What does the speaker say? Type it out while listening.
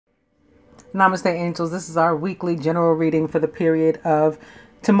Namaste, angels. This is our weekly general reading for the period of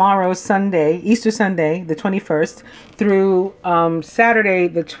tomorrow, Sunday, Easter Sunday, the 21st, through Saturday,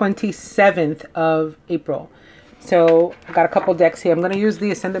 the 27th of April. So I got a couple decks here. I'm going to use the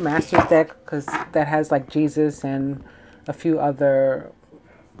Ascended Masters deck because that has like Jesus and a few other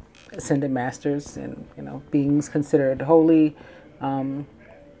Ascended Masters and, you know, beings considered holy. And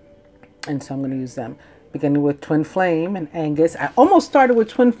so I'm going to use them. Beginning with Twin Flame and Angus. I almost started with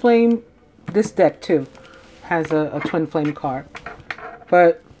Twin Flame. This deck too has a Twin Flame card,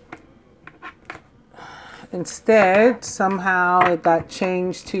 but instead somehow it got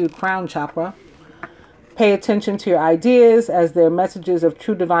changed to Crown Chakra. Pay attention to your ideas as they're messages of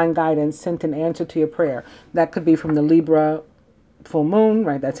true divine guidance sent in answer to your prayer. That could be from the Libra full moon,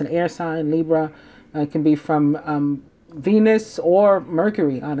 right? That's an air sign, Libra. It can be from Venus or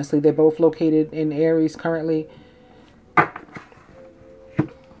Mercury. Honestly, they're both located in Aries currently.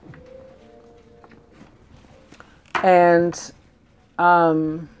 And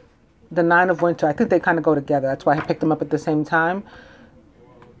the Nine of Winter, I think they kind of go together. That's why I picked them up at the same time.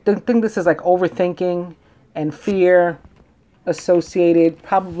 I think this is like overthinking and fear associated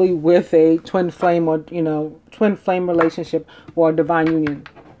probably with a twin flame or, you know, twin flame relationship or a divine union.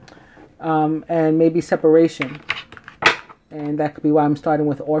 And maybe separation. And that could be why I'm starting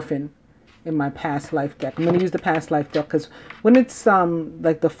with Orphan in my past life deck. I'm going to use the past life deck because when it's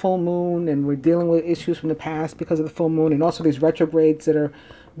like the full moon and we're dealing with issues from the past because of the full moon, and also these retrogrades that are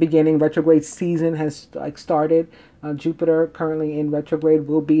beginning. Retrograde season has like started. Jupiter currently in retrograde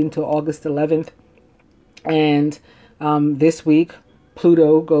will be until August 11th. And this week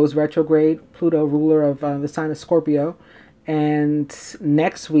Pluto goes retrograde. Pluto, ruler of the sign of Scorpio. And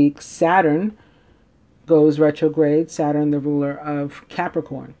next week Saturn goes retrograde. Saturn, the ruler of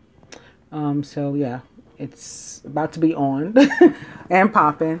Capricorn. So yeah, it's about to be on and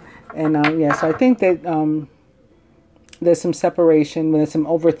popping. And yeah, so I think that there's some separation, there's some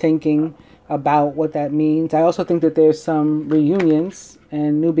overthinking about what that means. I also think that there's some reunions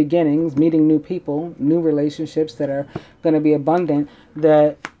and new beginnings, meeting new people, new relationships that are going to be abundant.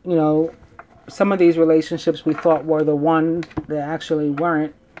 That, you know, some of these relationships we thought were the one that actually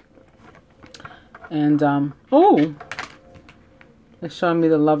weren't. And oh, it's showing me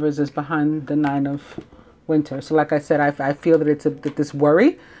the Lovers is behind the Nine of Winter. So like I said, I feel that that this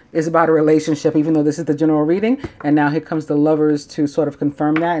worry is about a relationship, even though this is the general reading. And now here comes the Lovers to sort of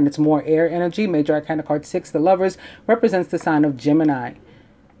confirm that. And it's more air energy. Major Arcana card 6, the Lovers, represents the sign of Gemini.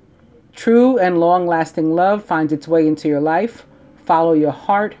 True and long-lasting love finds its way into your life. Follow your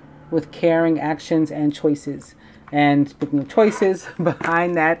heart with caring actions and choices. And speaking of choices,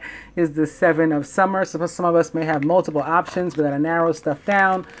 behind that is the Seven of Summer. So some of us may have multiple options. We got to narrow stuff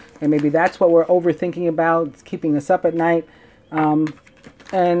down. And maybe that's what we're overthinking about. It's keeping us up at night.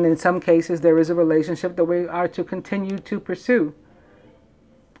 And in some cases, there is a relationship that we are to continue to pursue.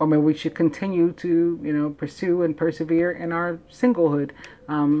 Or maybe we should continue to, you know, pursue and persevere in our singlehood.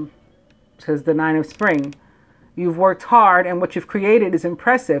 Says the Nine of Spring. You've worked hard and what you've created is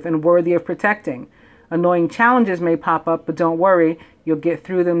impressive and worthy of protecting. Annoying challenges may pop up, but don't worry. You'll get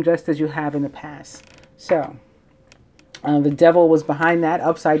through them just as you have in the past. So, the Devil was behind that,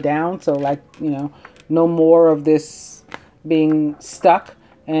 upside down. So, like, you know, no more of this being stuck.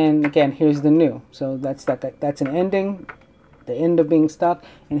 And again, here's the new. So that's an ending, the end of being stuck.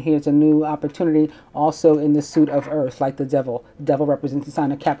 And here's a new opportunity, also in the suit of Earth, like the Devil. The Devil represents the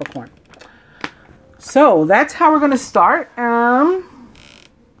sign of Capricorn. So that's how we're going to start.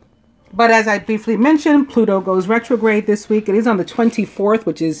 But as I briefly mentioned, Pluto goes retrograde this week. It is on the 24th,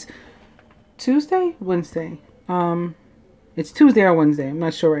 which is Tuesday? Wednesday. It's Tuesday or Wednesday. I'm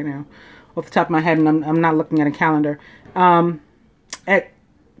not sure right now off the top of my head, and I'm not looking at a calendar. At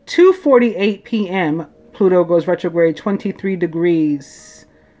 2:48 p.m., Pluto goes retrograde, 23 degrees.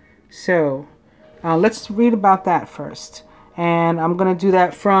 So let's read about that first. And I'm going to do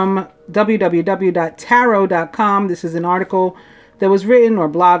that from www.tarot.com. This is an article that was written, or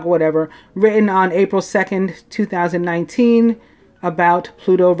blog, or whatever, written on April 2nd, 2019 about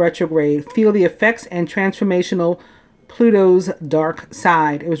Pluto retrograde. Feel the effects and transformational Pluto's dark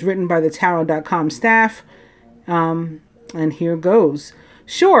side. It was written by the tarot.com staff. And here goes.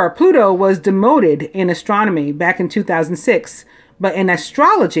 Sure, Pluto was demoted in astronomy back in 2006. But in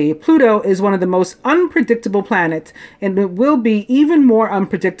astrology, Pluto is one of the most unpredictable planets, and it will be even more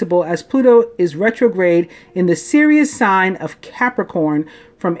unpredictable as Pluto is retrograde in the Sirius sign of Capricorn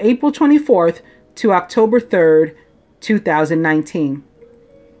from April 24th to October 3rd, 2019.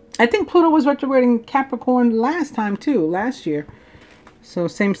 I think Pluto was retrograde in Capricorn last time too, last year. So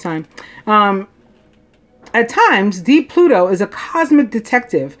same sign. At times, Deep Pluto is a cosmic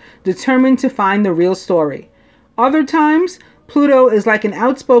detective determined to find the real story. Other times, Pluto is like an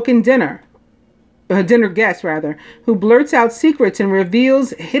outspoken dinner guest, who blurts out secrets and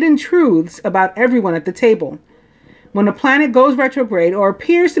reveals hidden truths about everyone at the table. When a planet goes retrograde or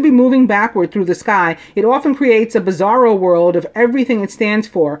appears to be moving backward through the sky, it often creates a bizarro world of everything it stands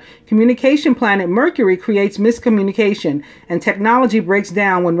for. Communication planet Mercury creates miscommunication, and technology breaks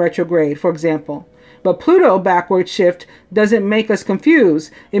down when retrograde, for example. But Pluto backward shift doesn't make us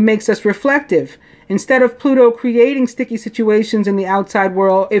confused. It makes us reflective. Instead of Pluto creating sticky situations in the outside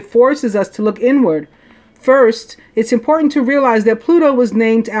world, it forces us to look inward. First, it's important to realize that Pluto was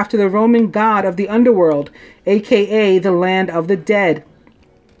named after the Roman god of the underworld, aka the land of the dead.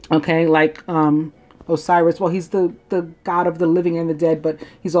 Okay, like Osiris. Well, he's the god of the living and the dead, but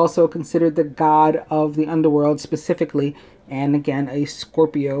he's also considered the god of the underworld specifically. And again, a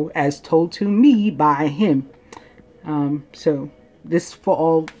Scorpio, as told to me by him. So this for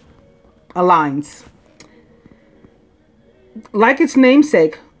all aligns. Like its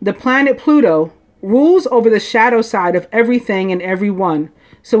namesake, the planet Pluto rules over the shadow side of everything and everyone.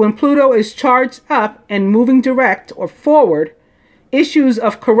 So when Pluto is charged up and moving direct or forward, issues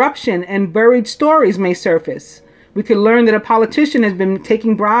of corruption and buried stories may surface. We could learn that a politician has been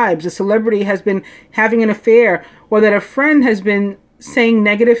taking bribes, a celebrity has been having an affair, or that a friend has been saying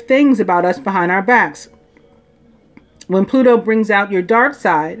negative things about us behind our backs. When Pluto brings out your dark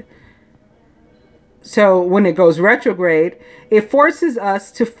side, so when it goes retrograde, it forces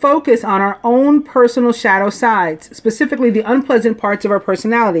us to focus on our own personal shadow sides, specifically the unpleasant parts of our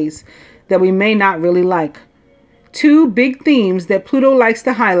personalities that we may not really like. Two big themes that Pluto likes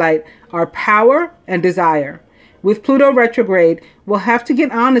to highlight are power and desire. With Pluto retrograde, we'll have to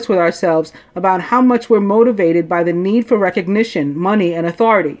get honest with ourselves about how much we're motivated by the need for recognition, money, and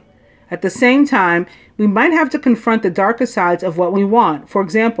authority. At the same time, we might have to confront the darker sides of what we want. For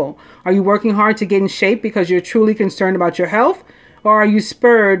example, are you working hard to get in shape because you're truly concerned about your health? Or are you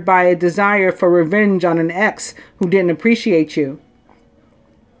spurred by a desire for revenge on an ex who didn't appreciate you?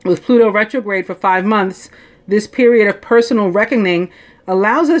 With Pluto retrograde for 5 months, this period of personal reckoning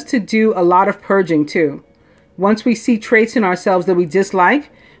allows us to do a lot of purging too. Once we see traits in ourselves that we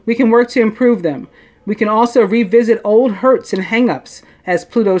dislike, we can work to improve them. We can also revisit old hurts and hang-ups as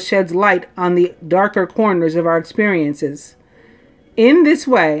Pluto sheds light on the darker corners of our experiences. In this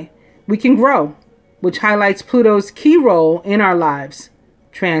way, we can grow, which highlights Pluto's key role in our lives,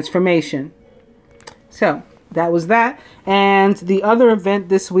 transformation. So that was that. And the other event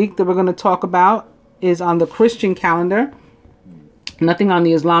this week that we're going to talk about is on the Christian calendar. Nothing on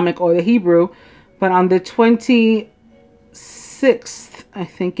the Islamic or the Hebrew, but on the 26th, I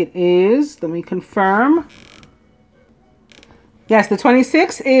think it is. Let me confirm. Yes, the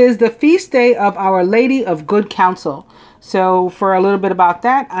 26th is the feast day of Our Lady of Good Counsel. So for a little bit about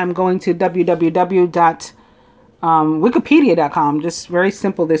that, I'm going to www.wikipedia.com, just very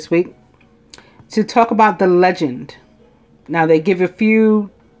simple this week, to talk about the legend. Now, they give a few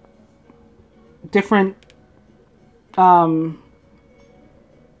different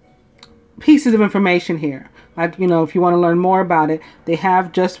pieces of information here. Like, you know, if you want to learn more about it, they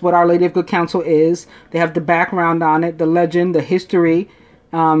have just what Our Lady of Good Counsel is. They have the background on it, the legend, the history,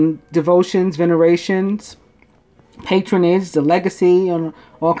 devotions, venerations, patronage, the legacy, and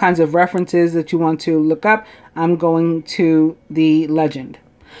all kinds of references that you want to look up. I'm going to the legend.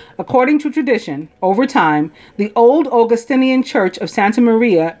 According to tradition, over time, the old Augustinian church of Santa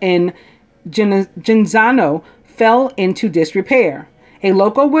Maria in Genzano fell into disrepair. A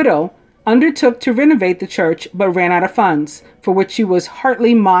local widow undertook to renovate the church but ran out of funds, for which she was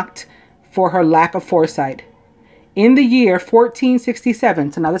heartily mocked for her lack of foresight. In the year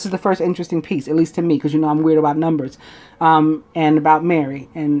 1467, so now this is the first interesting piece, at least to me, because you know I'm weird about numbers, and about Mary,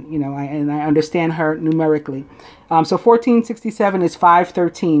 and you know I understand her numerically. So 1467 is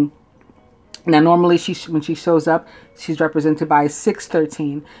 513. Now normally when she shows up, she's represented by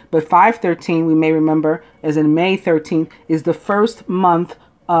 613, but 513 we may remember as in May 13th is the first month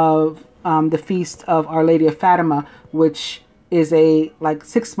of the feast of Our Lady of Fatima, which is a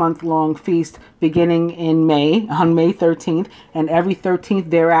 6-month long feast beginning in May, on May 13th, and every 13th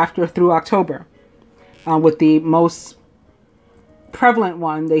thereafter through October, with the most prevalent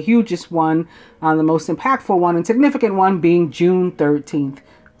one, the hugest one, the most impactful one and significant one being June 13th,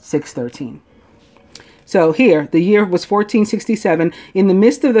 613. So here, the year was 1467. In the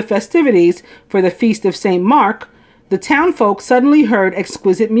midst of the festivities for the feast of St. Mark, the townfolk suddenly heard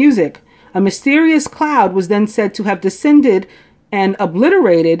exquisite music. A mysterious cloud was then said to have descended and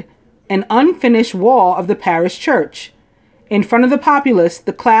obliterated an unfinished wall of the parish church. In front of the populace,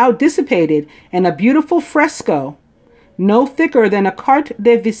 the cloud dissipated, and a beautiful fresco, no thicker than a carte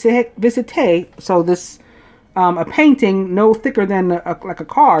de visite, so this, a painting no thicker than like a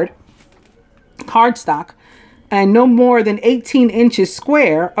cardstock, and no more than 18 inches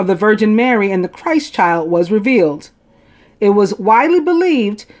square, of the Virgin Mary and the Christ child was revealed. It was widely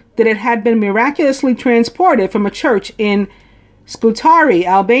believed that it had been miraculously transported from a church in Scutari,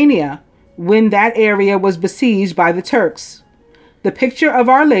 Albania, when that area was besieged by the Turks. The picture of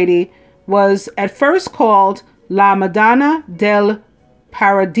Our Lady was at first called La Madonna del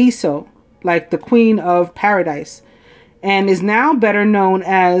Paradiso, like the Queen of Paradise, and is now better known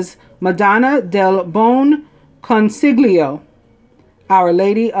as Madonna del Buon Consiglio, Our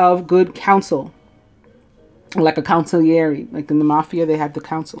Lady of Good Counsel. Like a consigliere, like in the mafia, they have the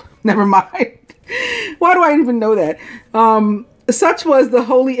council. Never mind. Why do I even know that? Such was the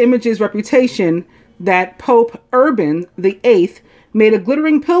holy image's reputation that Pope Urban VIII made a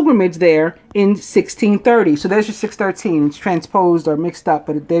glittering pilgrimage there in 1630. So there's your 613. It's transposed or mixed up,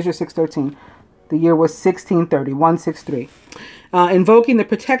 but there's your 613. The year was 1630, 163. Invoking the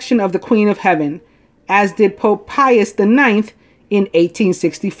protection of the Queen of Heaven, as did Pope Pius IX in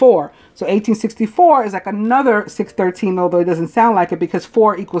 1864. So 1864 is like another 613, although it doesn't sound like it because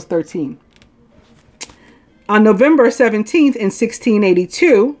 4 equals 13. On November 17th in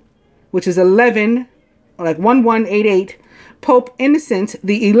 1682, which is 1188, Pope Innocent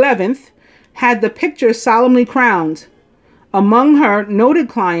XI had the picture solemnly crowned. Among her noted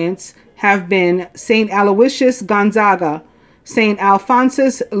clients have been Saint Aloysius Gonzaga, Saint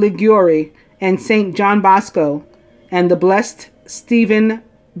Alphonsus Liguori, and Saint John Bosco, and the blessed Stephen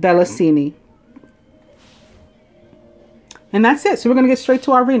Bellassini. And that's it. So we're going to get straight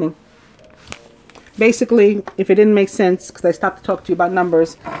to our reading. Basically, if it didn't make sense, because I stopped to talk to you about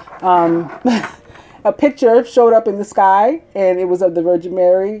numbers, a picture showed up in the sky, and it was of the Virgin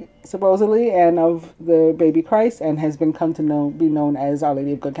Mary, supposedly, and of the baby Christ, and has been come to be known as Our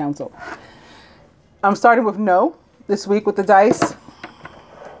Lady of Good Counsel. I'm starting with no this week with the dice.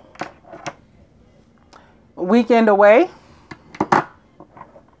 Weekend away.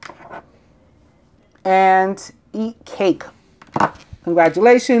 And eat cake.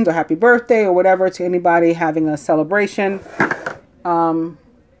 Congratulations or happy birthday or whatever to anybody having a celebration.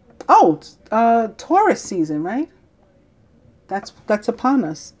 Taurus season, right? That's upon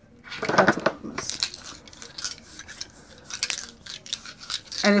us. That's upon us.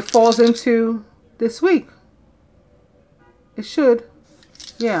 And it falls into this week. It should.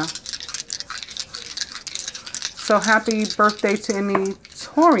 Yeah. So happy birthday to any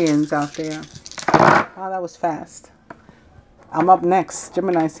Taurians out there. Oh, that was fast. I'm up next.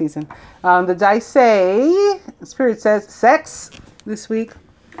 Gemini season. The dice say, Spirit says, sex this week.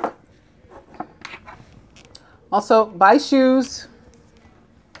 Also, buy shoes.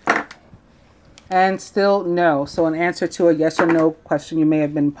 And still no. So an answer to a yes or no question you may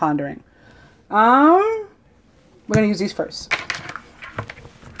have been pondering. We're going to use these first.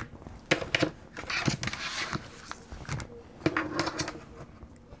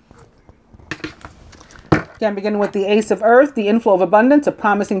 Again, beginning with the Ace of Earth, the inflow of abundance, a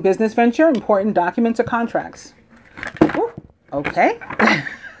promising business venture, important documents or contracts. Ooh, okay.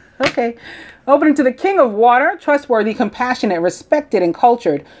 Okay. Opening to the King of Water, trustworthy, compassionate, respected, and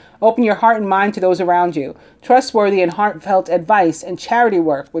cultured. Open your heart and mind to those around you. Trustworthy and heartfelt advice and charity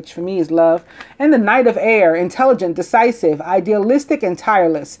work, which for me is love. And the Knight of Air, intelligent, decisive, idealistic, and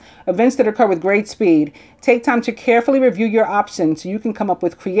tireless. Events that occur with great speed. Take time to carefully review your options so you can come up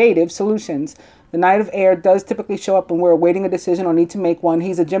with creative solutions. The Knight of Air does typically show up when we're awaiting a decision or need to make one.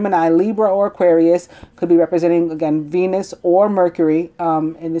 He's a Gemini, Libra, or Aquarius. Could be representing, again, Venus or Mercury,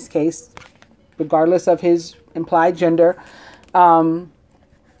 in this case, regardless of his implied gender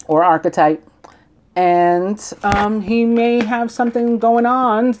or archetype. And he may have something going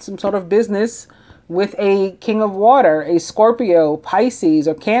on, some sort of business with a King of Water, a Scorpio, Pisces,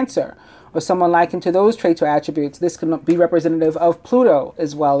 or Cancer, or someone likened to those traits or attributes. This can be representative of Pluto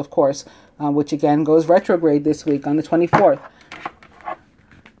as well, of course, which again goes retrograde this week on the 24th.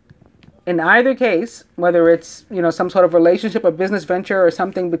 In either case, whether it's, some sort of relationship or business venture or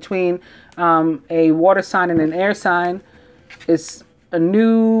something between a water sign and an air sign, it's a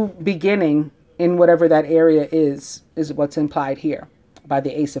new beginning in whatever that area is what's implied here by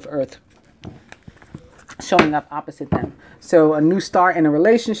the Ace of Earth showing up opposite them. So a new start in a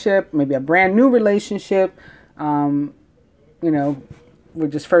relationship, maybe a brand new relationship, we're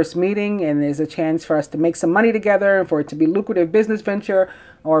just first meeting and there's a chance for us to make some money together, for it to be lucrative business venture,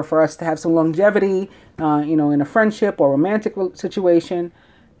 or for us to have some longevity, in a friendship or romantic situation.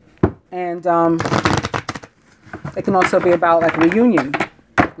 And It can also be about like reunion,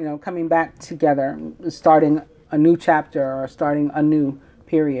 you know, coming back together, starting a new chapter or starting a new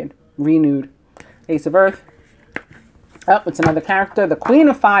period, renewed. Ace of Earth. Oh, it's another character. The Queen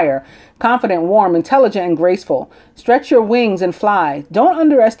of Fire. Confident, warm, intelligent, and graceful. Stretch your wings and fly. Don't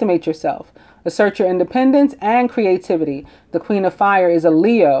underestimate yourself. Assert your independence and creativity. The Queen of Fire is a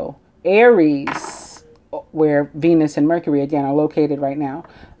Leo, Aries, where Venus and Mercury, again, are located right now,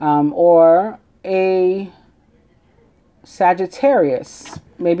 or a Sagittarius,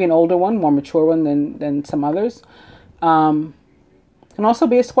 maybe an older one, more mature one than some others. Can also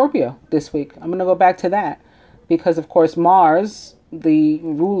be a Scorpio this week. I'm going to go back to that because, of course, Mars, the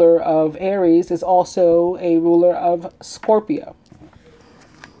ruler of Aries, is also a ruler of Scorpio.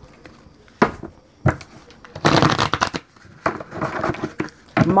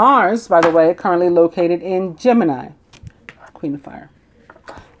 Mars, by the way, currently located in Gemini, Queen of Fire,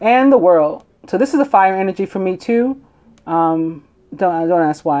 and the World. So this is a fire energy for me too. Don't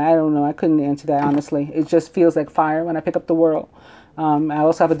ask why. I don't know. I couldn't answer that honestly. It just feels like fire when I pick up the World. I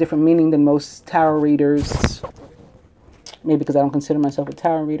also have a different meaning than most tarot readers. Maybe because I don't consider myself a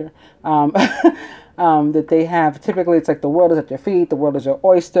tarot reader. That they have. Typically, it's like the world is at your feet. The world is your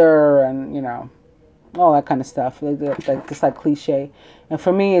oyster, and you know, all that kind of stuff. Like just like cliche. And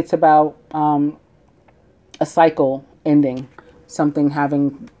for me, it's about a cycle ending. Something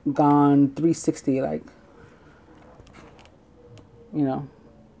having gone 360, like, you know,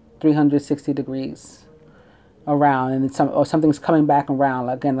 360 degrees around, and it's something's coming back around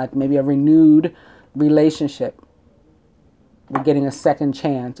again, like maybe a renewed relationship. We're getting a second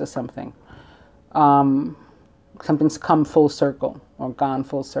chance or something. Something's come full circle or gone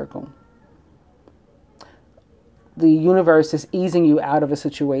full circle. The universe is easing you out of a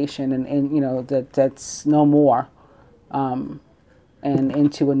situation, and you know that's no more, and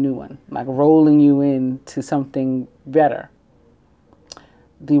into a new one, like rolling you into something better.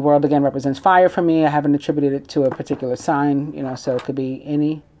 The World again represents fire for me. I haven't attributed it to a particular sign, you know, so it could be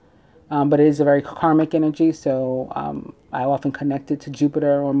any, but it is a very karmic energy. So I often connect it to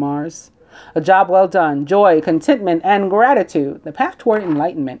Jupiter or Mars. A job well done, joy, contentment, and gratitude. The path toward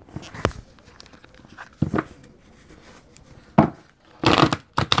enlightenment.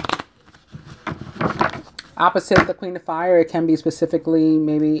 Opposite the Queen of Fire, it can be specifically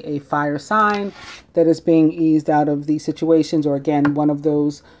maybe a fire sign that is being eased out of these situations, or again, one of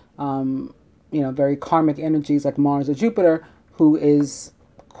those, you know, very karmic energies like Mars or Jupiter, who is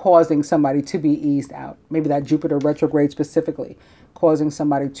causing somebody to be eased out. Maybe that Jupiter retrograde specifically, causing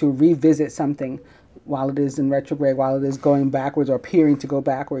somebody to revisit something while it is in retrograde, while it is going backwards or appearing to go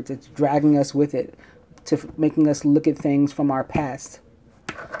backwards. It's dragging us with it, to making us look at things from our past.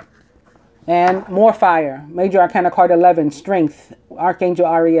 And more fire. Major Arcana card 11, Strength, Archangel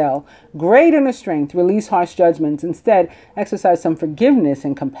Ariel. Great inner strength. Release harsh judgments. Instead, exercise some forgiveness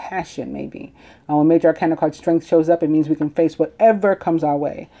and compassion, maybe. When Major Arcana card Strength shows up, it means we can face whatever comes our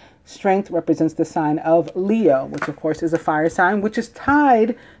way. Strength represents the sign of Leo, which of course is a fire sign, which is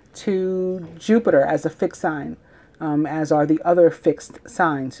tied to Jupiter as a fixed sign, as are the other fixed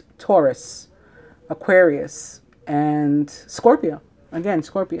signs, Taurus, Aquarius, and Scorpio. Again,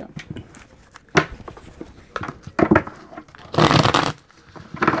 Scorpio.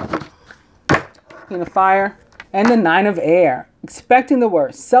 Queen of Fire, and the Nine of Air. Expecting the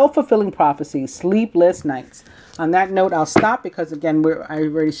worst. Self-fulfilling prophecy. Sleepless nights. On that note, I'll stop because, again, I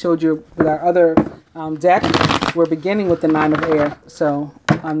already showed you with our other deck. We're beginning with the Nine of Air. So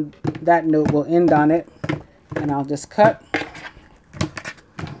on that note, we'll end on it. And I'll just cut.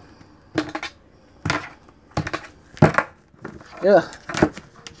 Ugh.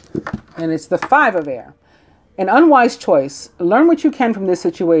 And it's the Five of Air. An unwise choice. Learn what you can from this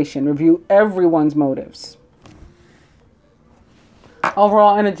situation. Review everyone's motives.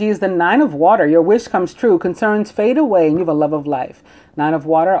 Overall energy is the Nine of Water. Your wish comes true. Concerns fade away and you have a love of life. Nine of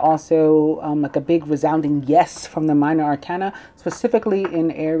Water, also like a big resounding yes from the Minor Arcana, specifically in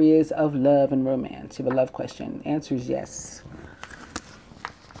areas of love and romance. You have a love question. Answer is yes.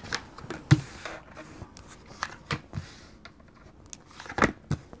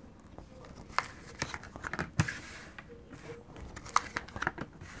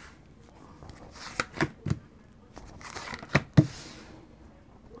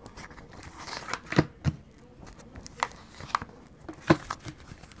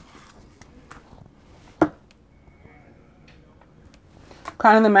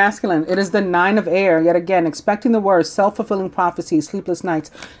 Crown of the masculine. It is the Nine of Air. Yet again, expecting the worst, self-fulfilling prophecy, sleepless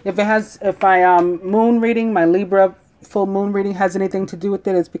nights. If my moon reading, my Libra full moon reading has anything to do with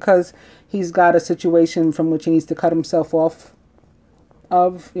it, it's because he's got a situation from which he needs to cut himself off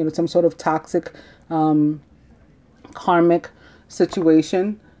of, you know, some sort of toxic karmic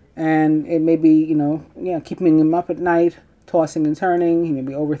situation, and it may be, you know, yeah, keeping him up at night, tossing and turning. He may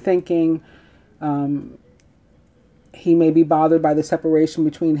be overthinking. He may be bothered by the separation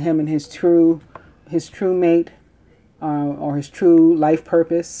between him and his true mate, or his true life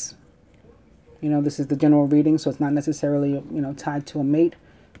purpose. You know, this is the general reading, so it's not necessarily, you know, tied to a mate.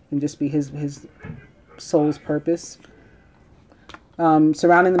 It can just be his soul's purpose.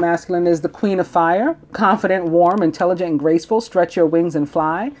 Surrounding the masculine is the Queen of Fire. Confident, warm, intelligent, and graceful. Stretch your wings and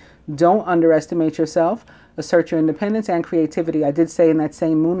fly. Don't underestimate yourself. Assert your independence and creativity. I did say in that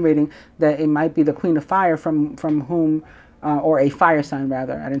same moon reading that it might be the Queen of Fire from whom, or a fire sign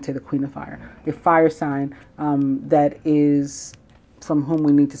rather. I didn't say the Queen of Fire. A fire sign that is from whom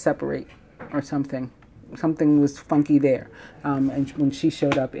we need to separate, or something. Something was funky there, and when she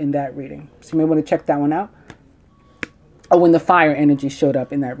showed up in that reading. So you may want to check that one out. Oh, when the fire energy showed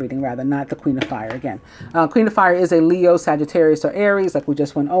up in that reading, rather, not the Queen of Fire again. Queen of Fire is a Leo, Sagittarius, or Aries, like we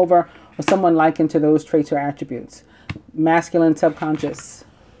just went over, or someone likened to those traits or attributes. Masculine subconscious.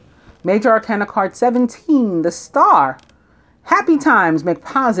 Major Arcana card 17, the Star. Happy times, make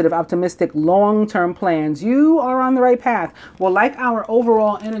positive, optimistic, long-term plans. You are on the right path. Well, like our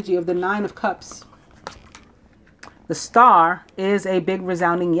overall energy of the Nine of Cups, the Star is a big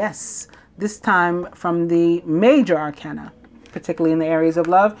resounding yes. This time from the Major Arcana, particularly in the areas of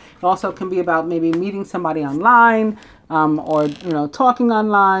love. It also can be about maybe meeting somebody online, or, you know, talking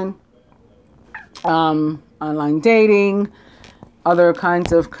online, online dating, other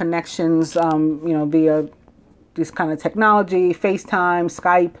kinds of connections, you know, via this kind of technology, FaceTime,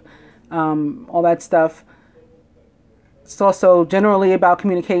 Skype, all that stuff. It's also generally about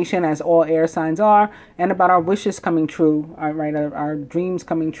communication, as all air signs are, and about our wishes coming true, right? Our dreams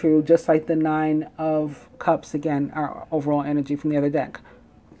coming true, just like the Nine of Cups, again, our overall energy from the other deck.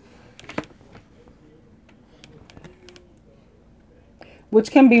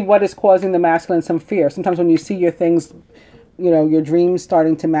 Which can be what is causing the masculine some fear. Sometimes when you see your things, you know, your dreams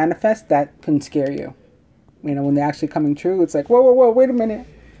starting to manifest, that can scare you. You know, when they're actually coming true, it's like, whoa, whoa, whoa, wait a minute,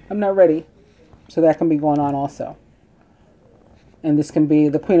 I'm not ready. So that can be going on also. And this can be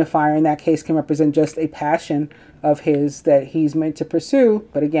the Queen of Fire. In that case, can represent just a passion of his that he's meant to pursue.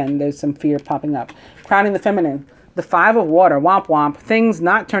 But again, there's some fear popping up. Crowning the feminine. The Five of Water. Womp womp. Things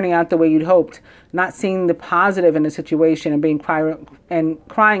not turning out the way you'd hoped. Not seeing the positive in the situation and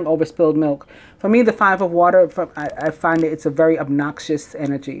crying over spilled milk. For me, the Five of Water, I find it's a very obnoxious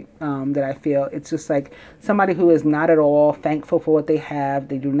energy that I feel. It's just like somebody who is not at all thankful for what they have.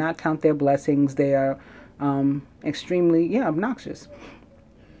 They do not count their blessings. They are extremely, obnoxious,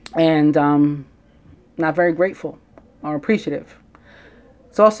 and not very grateful or appreciative.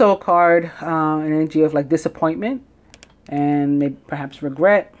 It's also a card, an energy of like disappointment and maybe perhaps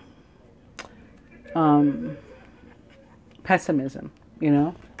regret, pessimism, you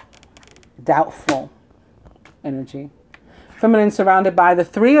know, doubtful energy. Feminine surrounded by the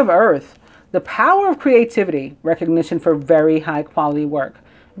Three of Earth, the power of creativity, recognition for very high quality work.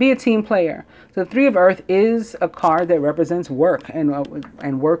 Be a team player. So the Three of Earth is a card that represents work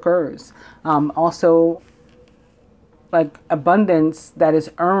and workers. Also, like abundance that is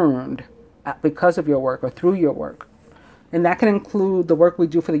earned because of your work or through your work. And that can include the work we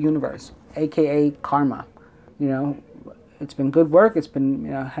do for the universe, aka karma. You know, it's been good work, it's been,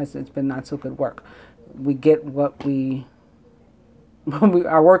 it's been not so good work. We get what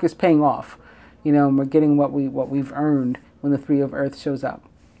our work is paying off, and we're getting what we've earned when the Three of Earth shows up.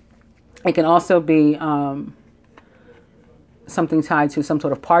 It can also be something tied to some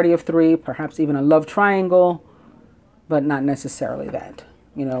sort of party of three, perhaps even a love triangle, but not necessarily that.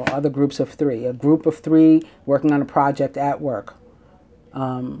 Other groups of three, a group of three working on a project at work.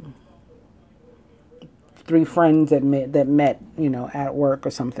 Three friends that met, at work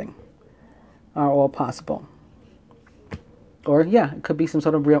or something, are all possible. Or it could be some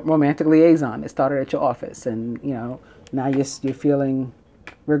sort of romantic liaison that started at your office, and now you're feeling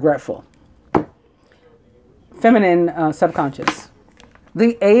regretful. Feminine subconscious.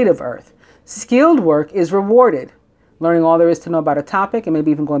 The Eight of Earth. Skilled work is rewarded. Learning all there is to know about a topic and maybe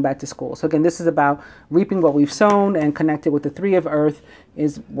even going back to school. So again, this is about reaping what we've sown, and connected with the Three of Earth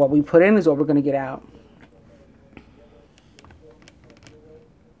is what we put in is what we're going to get out.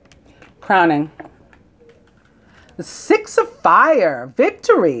 Crowning. The Six of Fire.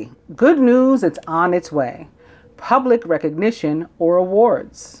 Victory. Good news, it's on its way. Public recognition or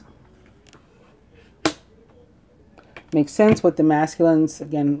awards. Makes sense with the masculines,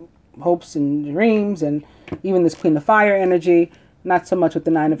 again, hopes and dreams, and even this Queen of Fire energy. Not so much with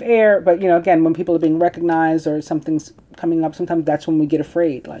the Nine of Air, but again, when people are being recognized or something's coming up, sometimes that's when we get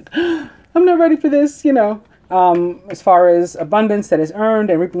afraid, like, I'm not ready for this, As far as abundance that is earned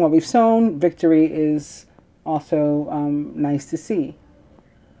and reaping what we've sown, victory is also nice to see.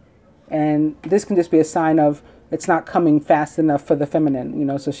 And this can just be a sign of it's not coming fast enough for the feminine, you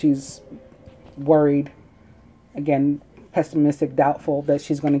know, so she's worried, again, pessimistic, doubtful that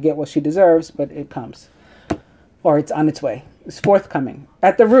she's going to get what she deserves, but it comes. Or it's on its way. It's forthcoming.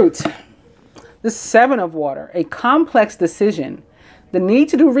 At the root, the Seven of Water, a complex decision, the need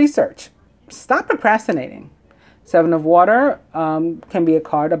to do research. Stop procrastinating. Seven of Water can be a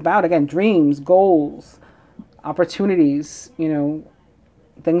card about, again, dreams, goals, opportunities, you know,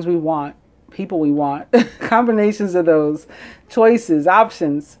 things we want, people we want, combinations of those, choices,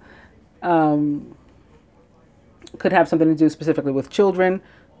 options. Could have something to do specifically with children.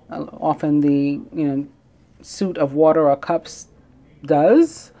 Often the, you know, suit of water or cups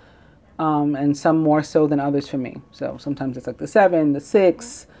does, and some more so than others for me. So sometimes it's like the 7, the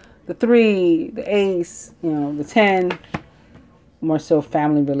 6, the 3, the ace, you know, the 10, more so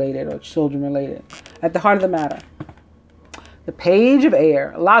family related or children related. At the heart of the matter, the Page of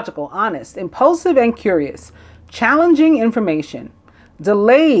Air, logical, honest, impulsive and curious, challenging information,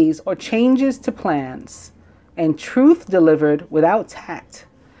 delays or changes to plans, and truth delivered without tact.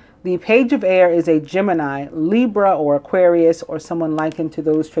 The Page of Air is a Gemini, Libra, or Aquarius, or someone likened to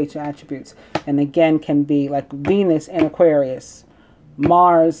those traits or attributes. And again, can be like Venus in Aquarius,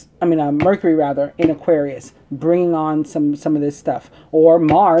 Mercury rather, in Aquarius, bringing on some of this stuff. Or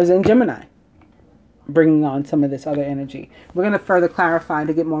Mars in Gemini, bringing on some of this other energy. We're going to further clarify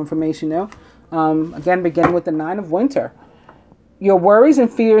to get more information though. Again, beginning with the 9 of Winter. Your worries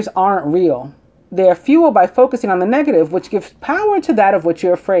and fears aren't real. They are fueled by focusing on the negative, which gives power to that of which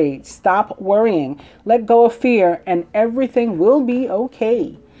you're afraid. Stop worrying. Let go of fear, and everything will be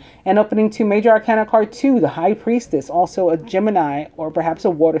okay. And opening to Major Arcana card 2, the High Priestess, also a Gemini or perhaps a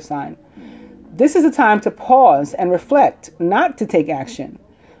water sign. This is a time to pause and reflect, not to take action.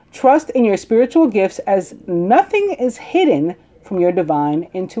 Trust in your spiritual gifts, as nothing is hidden from your divine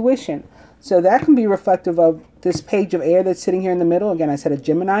intuition. So that can be reflective of this Page of Air that's sitting here in the middle. Again, I said a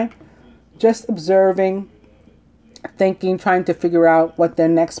Gemini. Just observing, thinking, trying to figure out what their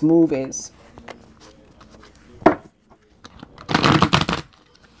next move is.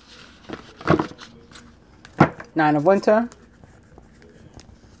 Nine of Winter.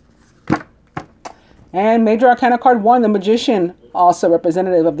 And Major Arcana card 1, the Magician, also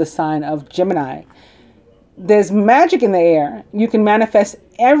representative of the sign of Gemini. There's magic in the air. You can manifest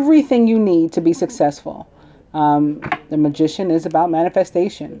everything you need to be successful. The Magician is about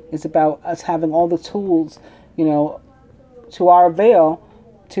manifestation. It's about us having all the tools, you know, to our avail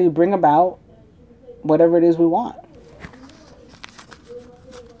to bring about whatever it is we want.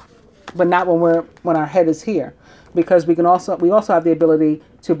 But not when our head is here, because we also have the ability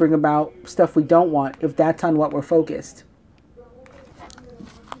to bring about stuff we don't want if that's on what we're focused.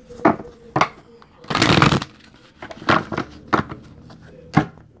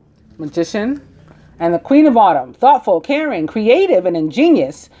 Magician. And the Queen of Autumn, thoughtful, caring, creative, and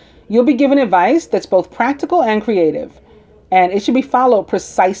ingenious. You'll be given advice that's both practical and creative, and it should be followed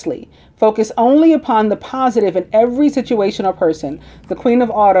precisely. Focus only upon the positive in every situation or person. The Queen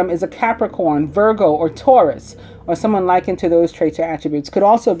of Autumn is a Capricorn, Virgo, or Taurus, or someone likened to those traits or attributes. Could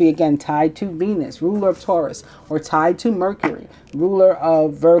also be, again, tied to Venus, ruler of Taurus, or tied to Mercury, ruler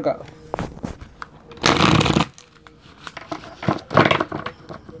of Virgo.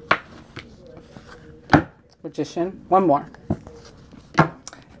 Magician. One more.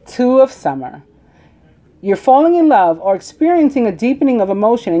 2 of Summer. You're falling in love or experiencing a deepening of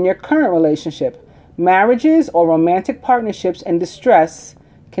emotion in your current relationship. Marriages or romantic partnerships in distress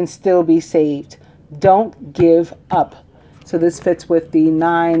can still be saved. Don't give up. So this fits with the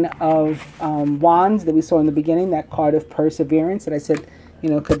 9 of Wands that we saw in the beginning, that card of perseverance that I said, you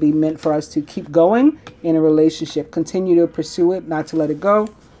know, could be meant for us to keep going in a relationship. Continue to pursue it, not to let it go.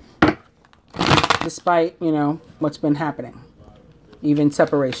 Despite, you know, what's been happening, even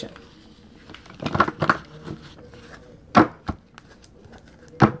separation.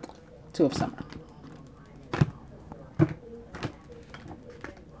 Two of Summer.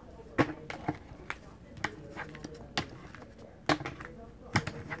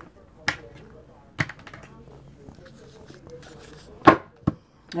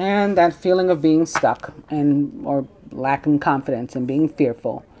 And that feeling of being stuck or lacking confidence and being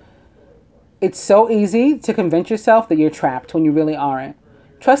fearful. It's so easy to convince yourself that you're trapped when you really aren't.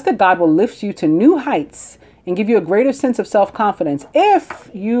 Trust that God will lift you to new heights and give you a greater sense of self-confidence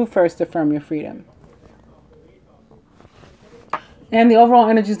if you first affirm your freedom. And the overall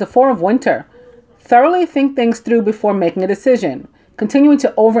energy is the 4 of Winter. Thoroughly think things through before making a decision. Continuing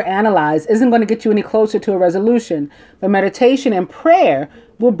to overanalyze isn't going to get you any closer to a resolution, but meditation and prayer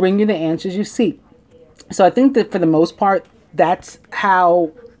will bring you the answers you seek. So I think that for the most part, that's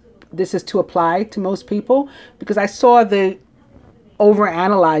how this is to apply to most people, because I saw the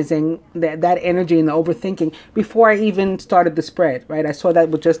overanalyzing, that energy and the overthinking before I even started the spread, right? I saw that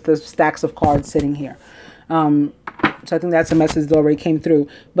with just the stacks of cards sitting here. So I think that's a message that already came through.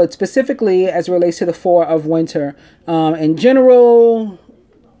 But specifically as it relates to the Four of Winter, in general,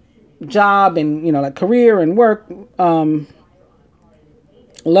 job and, you know, like career and work,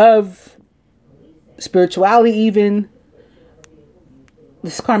 love, spirituality even.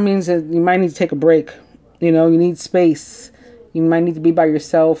 This card means that you might need to take a break. You know, you need space. You might need to be by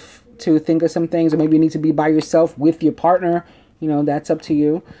yourself to think of some things, or maybe you need to be by yourself with your partner. You know, that's up to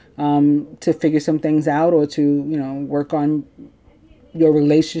you, to figure some things out, or to, you know, work on your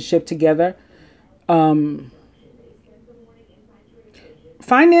relationship together.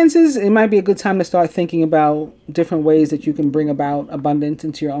 Finances, it might be a good time to start thinking about different ways that you can bring about abundance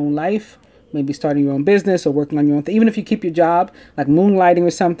into your own life. Maybe starting your own business or working on your own thing. Even if you keep your job, like moonlighting or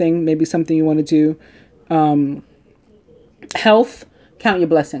something, maybe something you want to do. Health, count your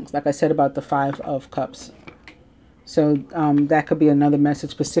blessings, like I said about the Five of Cups. So that could be another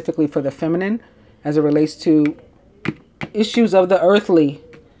message specifically for the feminine as it relates to issues of the earthly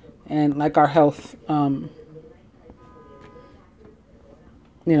and like our health. You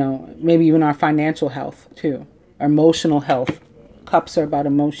know, maybe even our financial health too, our emotional health. Cups are about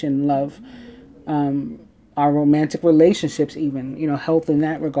emotion, love, our romantic relationships even, you know, health in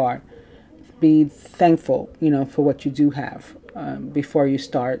that regard. Be thankful, you know, for what you do have before you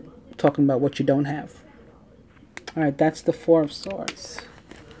start talking about what you don't have. All right, that's the Four of Swords.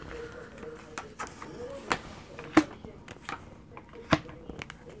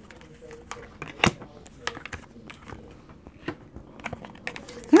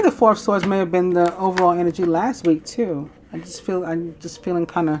 I think the Four of Swords may have been the overall energy last week too. I'm just feeling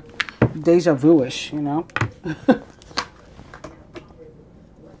kind of deja vu-ish, you know.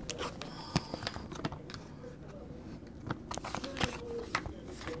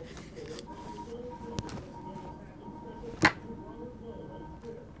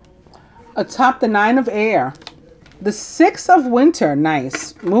 Atop the Nine of Air, the Six of Winter,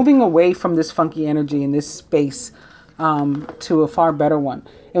 nice. Moving away from this funky energy in this space to a far better one.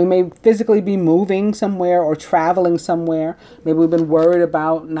 And we may physically be moving somewhere or traveling somewhere. Maybe we've been worried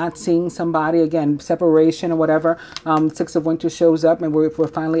about not seeing somebody, again, separation or whatever. Six of Winter shows up and we're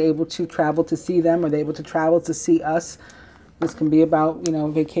finally able to travel to see them, or they're able to travel to see us. This can be about, you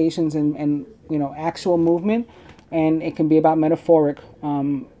know, vacations and you know, actual movement. And it can be about metaphoric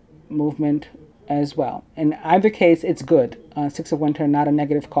movement as well. In either case, it's good. Six of Winter, not a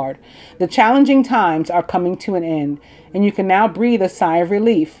negative card. The challenging times are coming to an end, and you can now breathe a sigh of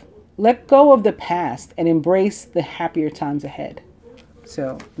relief. Let go of the past and embrace the happier times ahead.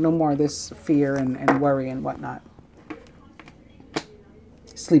 So no more of this fear and worry and whatnot.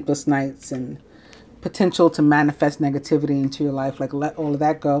 Sleepless nights and potential to manifest negativity into your life. Like, let all of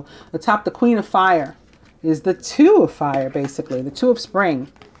that go. Atop the Queen of Fire is the Two of Fire, basically. The Two of Spring.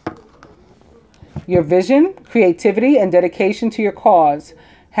 Your vision, creativity, and dedication to your cause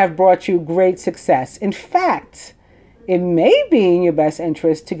have brought you great success. In fact, it may be in your best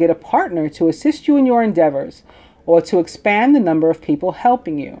interest to get a partner to assist you in your endeavors, or to expand the number of people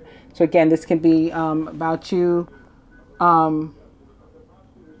helping you. So again, this can be about you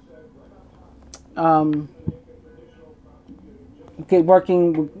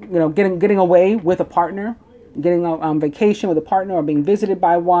getting away with a partner, getting on vacation with a partner, or being visited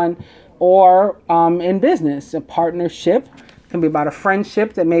by one, or in business. A partnership can be about a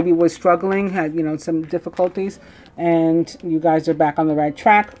friendship that maybe was struggling, had, you know, some difficulties, and you guys are back on the right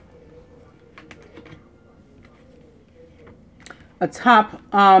track. Atop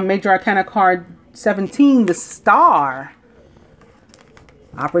Major Arcana card 17, the Star.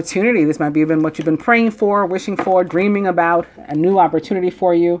 Opportunity. This might be even what you've been praying for, wishing for, dreaming about. A new opportunity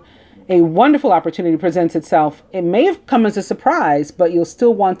for you. A wonderful opportunity presents itself. It may have come as a surprise, but you'll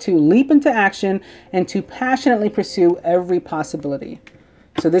still want to leap into action and to passionately pursue every possibility.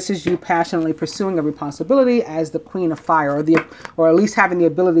 So this is you passionately pursuing every possibility as the Queen of Fire, or at least having the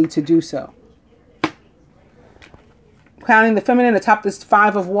ability to do so. Crowning the feminine atop this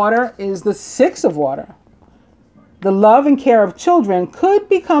Five of Water is the Six of Water. The love and care of children could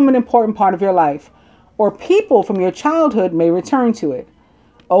become an important part of your life, or people from your childhood may return to it.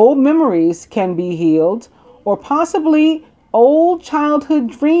 Old memories can be healed, or possibly old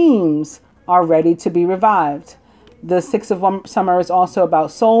childhood dreams are ready to be revived. The Six of Summer is also about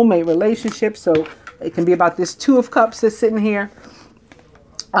soulmate relationships, so it can be about this Two of Cups that's sitting here.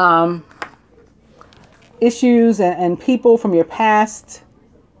 issues and people from your past.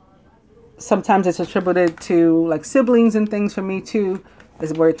 Sometimes it's attributed to like siblings and things for me too.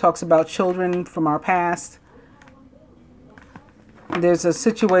 This is where it talks about children from our past. There's a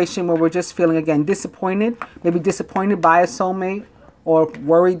situation where we're just feeling, again, disappointed, maybe disappointed by a soulmate, or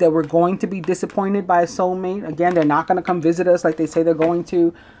worried that we're going to be disappointed by a soulmate. Again, they're not going to come visit us like they say they're going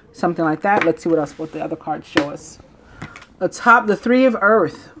to, something like that. Let's see what the other cards show us. Atop the Three of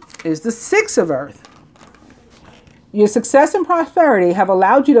Earth is the Six of Earth. Your success and prosperity have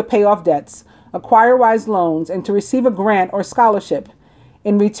allowed you to pay off debts, acquire wise loans, and to receive a grant or scholarship.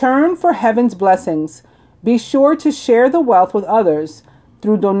 In return for heaven's blessings, be sure to share the wealth with others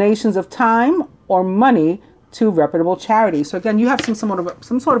through donations of time or money to reputable charities. So again, you have some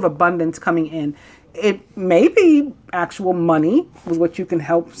sort of abundance coming in. It may be actual money with which you can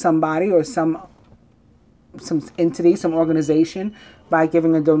help somebody or some entity, some organization by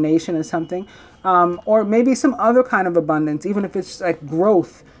giving a donation or something, or maybe some other kind of abundance, even if it's like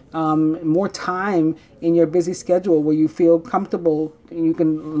growth, more time in your busy schedule where you feel comfortable. You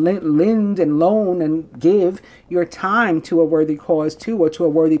can lend and loan and give your time to a worthy cause too, or to a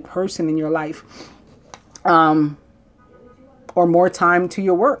worthy person in your life, or more time to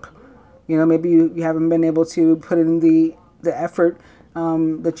your work. You know, maybe you haven't been able to put in the effort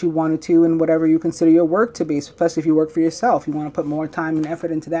that you wanted to in whatever you consider your work to be, especially if you work for yourself. You want to put more time and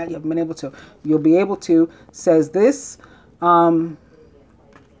effort into that. You haven't been able to. You'll be able to, says this.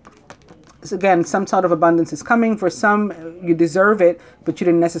 So again, some sort of abundance is coming. For some, you deserve it, but you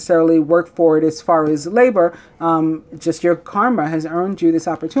didn't necessarily work for it as far as labor. Just your karma has earned you this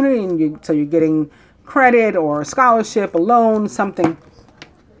opportunity, and so you're getting credit or a scholarship, a loan, something.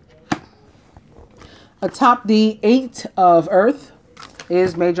 Atop the Eight of Earth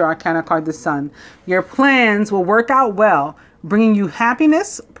is Major Arcana card, the Sun. Your plans will work out well, bringing you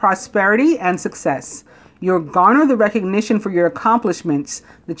happiness, prosperity, and success. You'll garner the recognition for your accomplishments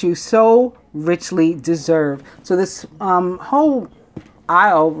that you so richly deserve. So this whole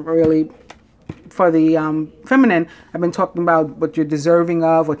aisle, really, for the feminine, I've been talking about what you're deserving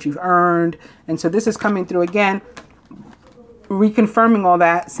of, what you've earned. And so this is coming through again, reconfirming all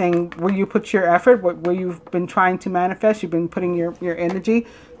that, saying where you put your effort, where you've been trying to manifest, you've been putting your energy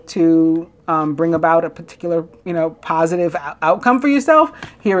to bring about a particular, positive outcome for yourself.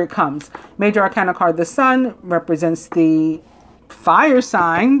 Here it comes. Major Arcana card, the Sun, represents the fire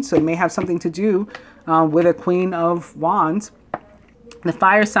sign. So it may have something to do with a Queen of Wands. The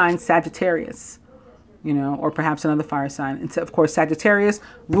fire sign, Sagittarius, or perhaps another fire sign. And of course, Sagittarius,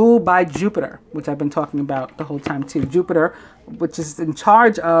 ruled by Jupiter, which I've been talking about the whole time too. Jupiter, which is in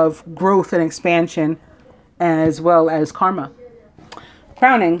charge of growth and expansion, as well as karma.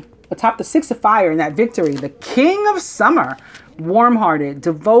 Crowning atop the Six of Fire in that victory, the King of Summer, warm-hearted,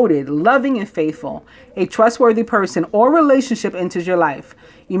 devoted, loving, and faithful. A trustworthy person or relationship enters your life.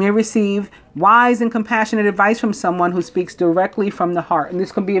 You may receive wise and compassionate advice from someone who speaks directly from the heart. And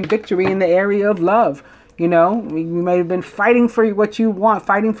this can be a victory in the area of love. You may have been fighting for what you want,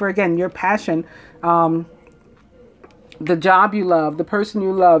 fighting for, again, your passion, the job you love, the person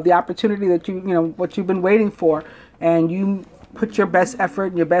you love, the opportunity that what you've been waiting for. And you put your best effort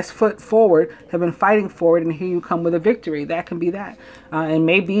and your best foot forward, have been fighting for it, and here you come with a victory. That can be that. And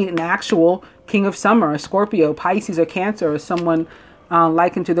maybe an actual King of Summer, a Scorpio, Pisces, or Cancer, or someone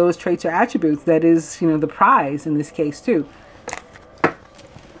likened to those traits or attributes. That is, the prize in this case too.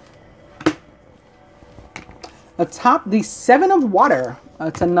 Atop the Seven of Water,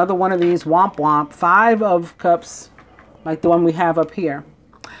 it's another one of these womp womp. Five of Cups, like the one we have up here.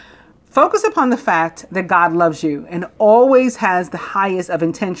 Focus upon the fact that God loves you and always has the highest of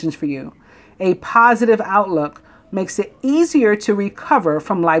intentions for you. A positive outlook makes it easier to recover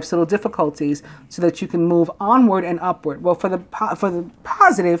from life's little difficulties so that you can move onward and upward. Well, for the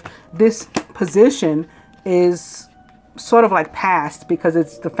positive, this position is sort of like past because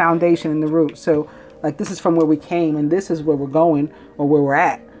it's the foundation and the root. So like this is from where we came and this is where we're going or where we're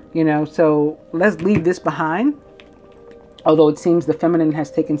at, so let's leave this behind. Although it seems the feminine has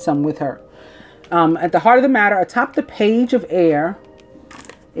taken some with her. At the heart of the matter, atop the Page of Air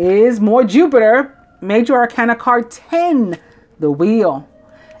is more Jupiter. Major Arcana card 10, the Wheel.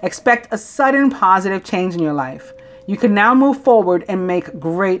 Expect a sudden positive change in your life. You can now move forward and make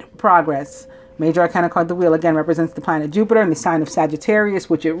great progress. Major Arcana card, the Wheel, again, represents the planet Jupiter and the sign of Sagittarius,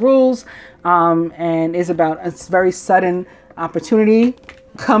 which it rules, and is about a very sudden opportunity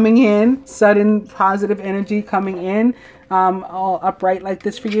coming in, sudden positive energy coming in. All upright like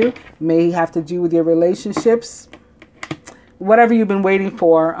this for you. May have to do with your relationships. whatever you've been waiting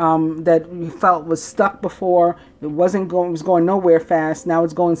for, that you felt was stuck before, it was going nowhere fast. Now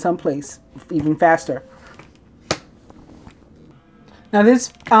it's going someplace even faster. Now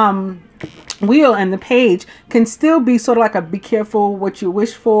this wheel and the page can still be sort of like a be careful what you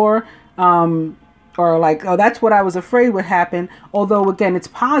wish for, or like, oh, that's what I was afraid would happen. Although again, it's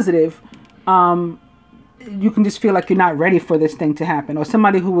positive. You can just feel like you're not ready for this thing to happen, or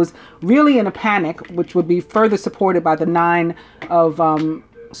somebody who was really in a panic, which would be further supported by the 9 of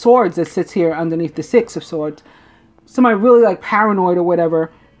swords that sits here underneath the 6 of swords. Somebody really like paranoid or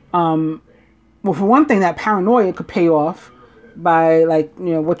whatever. Well, for one thing, that paranoia could pay off by, like,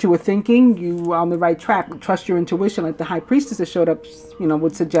 you know, what you were thinking. You were on the right track. Trust your intuition, like the High Priestess that showed up, you know,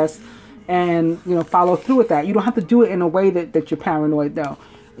 would suggest, and, you know, follow through with that. You don't have to do it in a way that you're paranoid, though.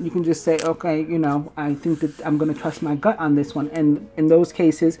 You can just say, okay, you know, I think that I'm going to trust my gut on this one. And in those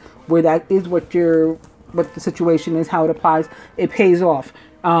cases where that is what the situation is, how it applies, it pays off.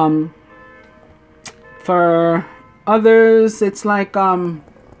 For others, it's like,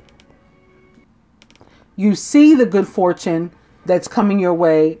 you see the good fortune that's coming your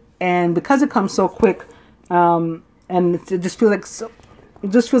way, and because it comes so quick, and it just feels like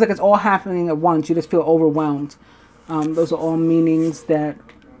it's all happening at once, you just feel overwhelmed. Those are all meanings that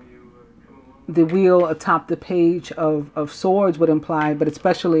the wheel atop the page of swords would imply, but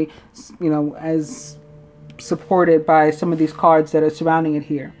especially, you know, as supported by some of these cards that are surrounding it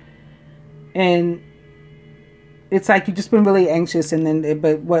here. And it's like you've just been really anxious, and then,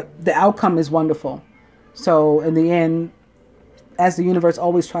 but what the outcome is wonderful. So in the end, as the universe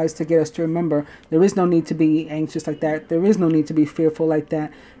always tries to get us to remember, there is no need to be anxious like that. There is no need to be fearful like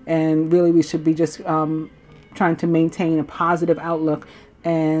that. And really, we should be just trying to maintain a positive outlook,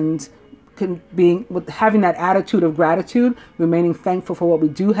 and having that attitude of gratitude, remaining thankful for what we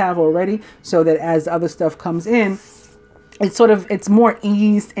do have already, so that as other stuff comes in, it's more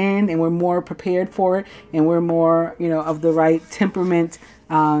eased in, and we're more prepared for it, and we're more, you know, of the right temperament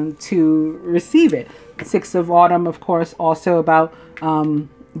to receive it. 6 of Autumn, of course, also about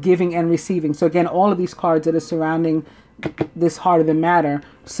giving and receiving. So again, all of these cards that are surrounding this Heart of the Matter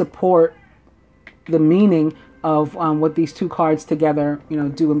support the meaning of what these 2 cards together, you know,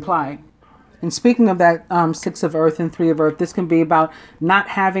 do imply. And speaking of that 6 of Earth and 3 of Earth, this can be about not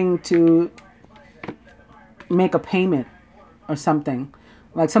having to make a payment or something.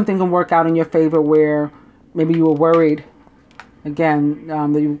 Like something can work out in your favor where maybe you were worried.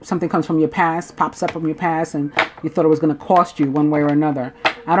 Again, something comes from your past, pops up from your past, and you thought it was going to cost you one way or another.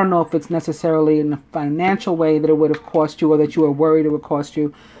 I don't know if it's necessarily in a financial way that it would have cost you, or that you were worried it would cost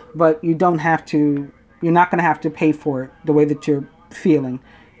you, but you don't have to, you're not going to have to pay for it the way that you're feeling.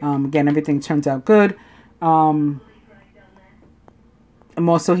 Again, everything turns out good. I'm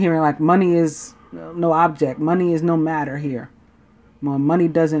also hearing like money is no object. Money is no matter here. Well, money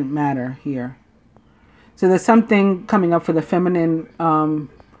doesn't matter here. So there's something coming up for the feminine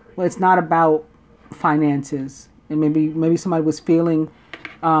where it's not about finances. And maybe somebody was feeling,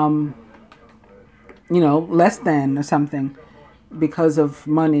 you know, less than or something because of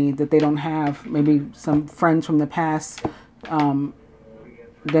money that they don't have. Maybe some friends from the past,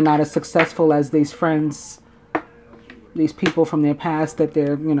 they're not as successful as these friends, these people from their past that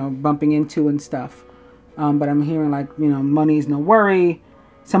they're, you know, bumping into and stuff. But I'm hearing like, you know, money is no worry.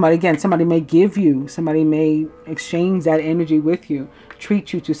 Somebody may give you, somebody may exchange that energy with you,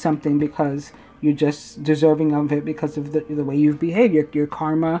 treat you to something because you're just deserving of it because of the way you've behaved, your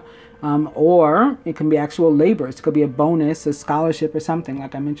karma, or it can be actual labor. It could be a bonus, a scholarship or something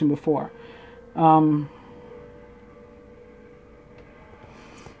like I mentioned before.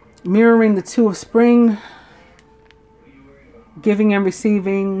 Mirroring the 2 of Spring, giving and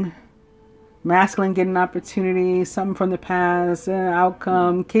receiving, masculine getting opportunity, something from the past,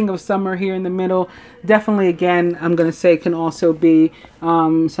 outcome, King of Summer here in the middle. Definitely, again, I'm going to say can also be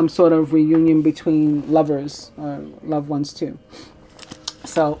some sort of reunion between lovers or loved ones too.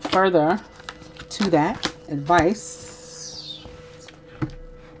 So further to that advice,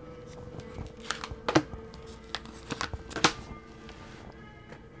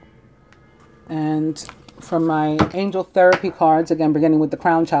 and from my angel therapy cards, again beginning with the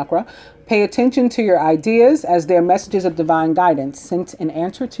crown chakra, pay attention to your ideas as they're messages of divine guidance sent in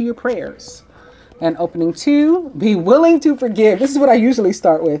answer to your prayers. And opening 2, be willing to forgive. This is what I usually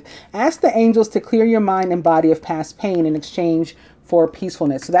start with. Ask the angels to clear your mind and body of past pain in exchange for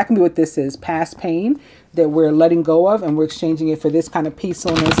peacefulness. So that can be what this is, past pain that we're letting go of, and we're exchanging it for this kind of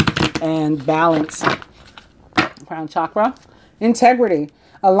peacefulness and balance. Crown chakra, integrity.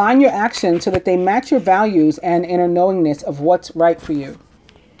 Align your actions so that they match your values and inner knowingness of what's right for you.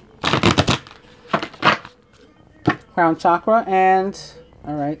 Crown chakra. And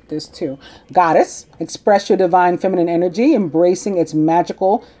all right, there's 2. Goddess, express your divine feminine energy, embracing its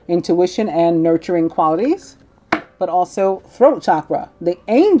magical intuition and nurturing qualities. But also throat chakra. The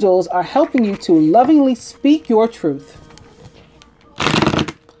angels are helping you to lovingly speak your truth,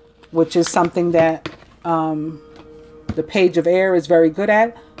 which is something that the Page of Air is very good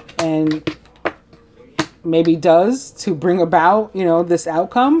at, and maybe does to bring about, you know, this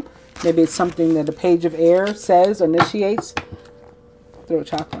outcome. Maybe it's something that the Page of Air says, initiates. Throat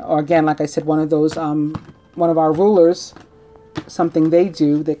chakra. Or again, like I said, one of those, one of our rulers, something they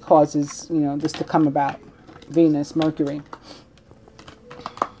do that causes, you know, this to come about. Venus, Mercury,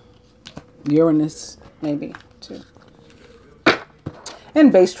 Uranus, maybe too. And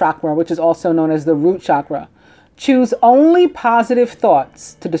base chakra, which is also known as the root chakra. Choose only positive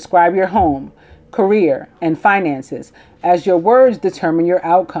thoughts to describe your home, career, and finances, as your words determine your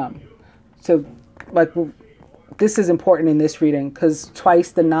outcome. So, like, this is important in this reading because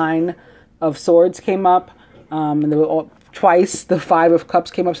twice the 9 of Swords came up, and there were twice the 5 of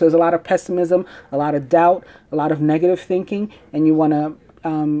Cups came up. So there's a lot of pessimism, a lot of doubt, a lot of negative thinking, and you want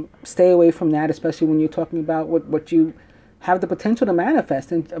to stay away from that, especially when you're talking about what you have the potential to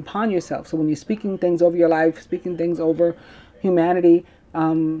manifest upon yourself. So when you're speaking things over your life, speaking things over humanity,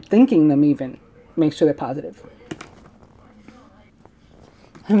 thinking them even, make sure they're positive.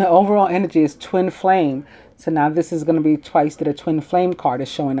 And the overall energy is twin flame. So now this is going to be twice that a twin flame card is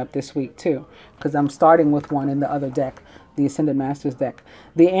showing up this week too, because I'm starting with one in the other deck, the Ascended Masters deck.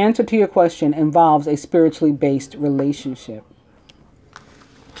 The answer to your question involves a spiritually based relationship.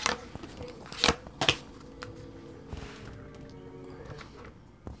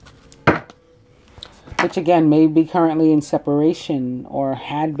 Which again may be currently in separation or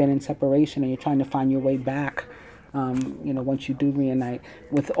had been in separation, and you're trying to find your way back. You know, once you do reunite.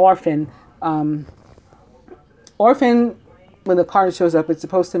 With Orphan, Orphan, when the card shows up, it's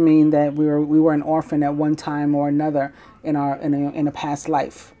supposed to mean that we were an orphan at one time or another in a past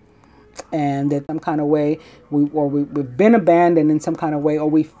life, and that some kind of way we've been abandoned in some kind of way, or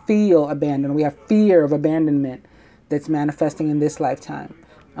we feel abandoned. We have fear of abandonment that's manifesting in this lifetime.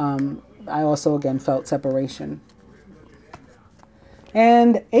 I also, again, felt separation.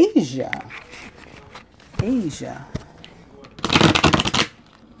 And Asia. Asia.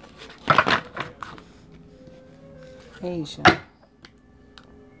 Asia.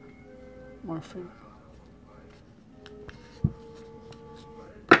 Orphan.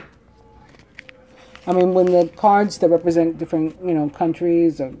 I mean, when the cards that represent different, you know,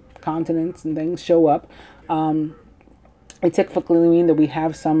 countries or continents and things show up, it typically means that we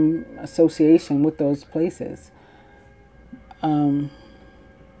have some association with those places.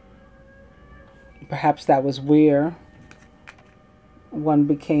 Perhaps that was where one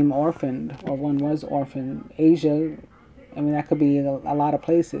became orphaned, or one was orphaned. Asia, I mean, that could be a lot of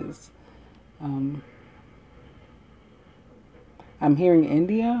places. I'm hearing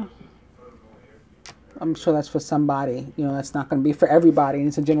India. I'm sure that's for somebody. You know, that's not going to be for everybody.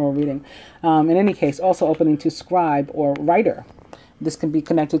 It's a general reading. In any case, also opening to scribe or writer. This can be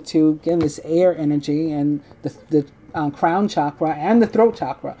connected to, again, this air energy and the crown chakra and the throat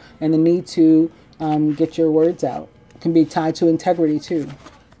chakra, and the need to get your words out. It can be tied to integrity too.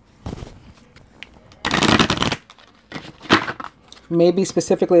 Maybe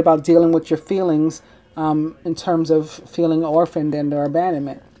specifically about dealing with your feelings in terms of feeling orphaned and or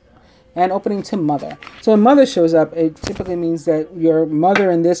abandonment. And opening to mother. So when mother shows up, it typically means that your mother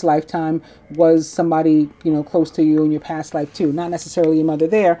in this lifetime was somebody, you know, close to you in your past life too. Not necessarily your mother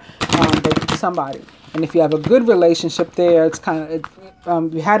there, but somebody. And if you have a good relationship there, it's kind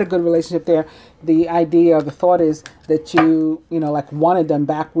of, you had a good relationship there, the idea or the thought is that you know, like wanted them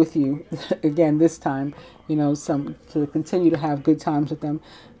back with you again this time, you know, to continue to have good times with them.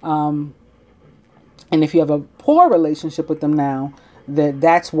 And if you have a poor relationship with them now,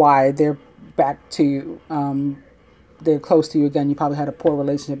 that's why they're back to you. They're close to you again. You probably had a poor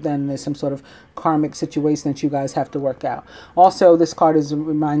relationship then. There's some sort of karmic situation that you guys have to work out. Also, this card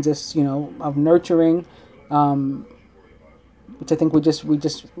reminds us, you know, of nurturing, which I think we just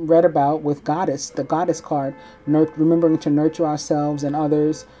read about with Goddess, the Goddess card. Remembering to nurture ourselves and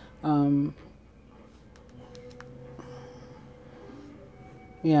others.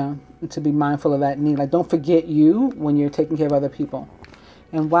 Yeah, to be mindful of that need. Like, don't forget you when you're taking care of other people.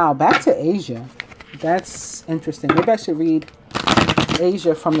 And wow, back to Asia. That's interesting. Maybe I should read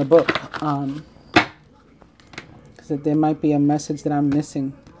Asia from the book. Because there might be a message that I'm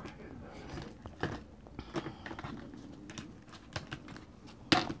missing.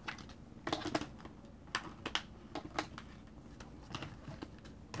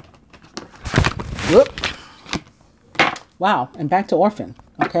 Whoop. Wow. And back to orphan.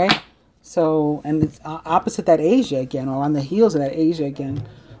 Okay. So, and it's opposite that Asia again, or on the heels of that Asia again.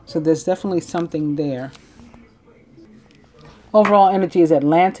 So there's definitely something there. Overall energy is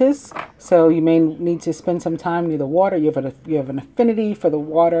Atlantis. So you may need to spend some time near the water. You have an affinity for the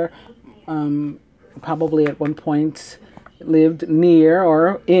water. Probably at one point lived near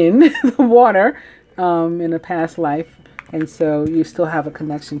or in the water in a past life. And so you still have a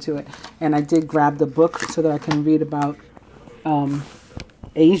connection to it. And I did grab the book so that I can read about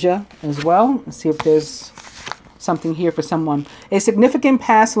Asia as well. And see if there's something here for someone. A significant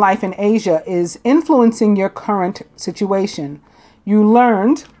past life in Asia is influencing your current situation. You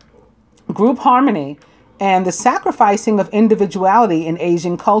learned group harmony and the sacrificing of individuality in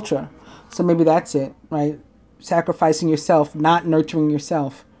Asian culture. So maybe that's it, right? Sacrificing yourself, not nurturing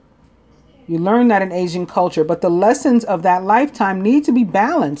yourself. You learn that in Asian culture, but the lessons of that lifetime need to be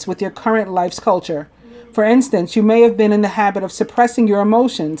balanced with your current life's culture. For instance, you may have been in the habit of suppressing your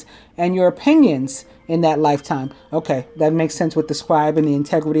emotions and your opinions in that lifetime. Okay, that makes sense with the scribe and the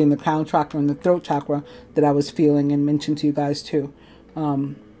integrity and the crown chakra and the throat chakra that I was feeling and mentioned to you guys too.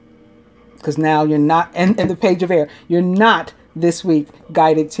 Because now you're not, and the page of air, you're not this week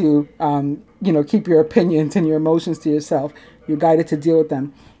guided to, keep your opinions and your emotions to yourself. You're guided to deal with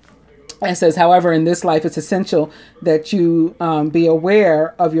them. It says, however, in this life, it's essential that you be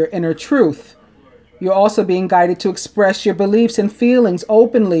aware of your inner truth. You're also being guided to express your beliefs and feelings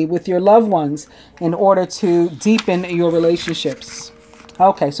openly with your loved ones in order to deepen your relationships.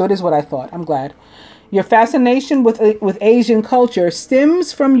 Okay, so it is what I thought. I'm glad. Your fascination with Asian culture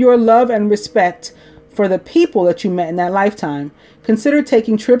stems from your love and respect for the people that you met in that lifetime. Consider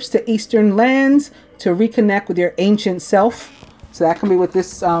taking trips to Eastern lands to reconnect with your ancient self. So that can be what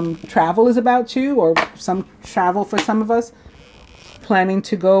this travel is about too, or some travel for some of us. Planning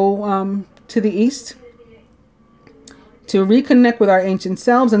to go to the East, to reconnect with our ancient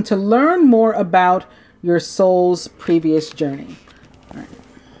selves and to learn more about your soul's previous journey. All right.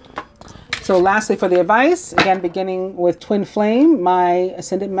 So lastly, for the advice, again, beginning with Twin Flame, my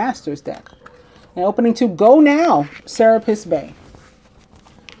Ascended Masters deck. And opening to Go Now, Serapis Bay.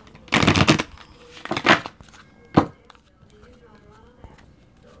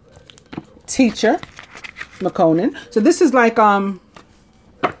 Teacher, Makonnen. So this is like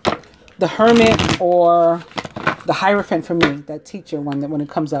the Hermit or the Hierophant for me, that teacher one that when it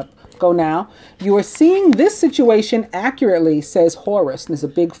comes up. Go now. You are seeing this situation accurately, says Horus. And there's a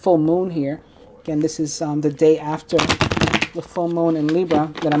big full moon here. Again, this is the day after the full moon in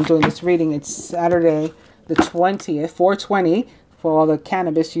Libra that I'm doing this reading. It's Saturday the 20th, 420 for all the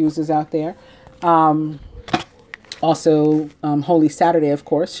cannabis users out there. Also, Holy Saturday, of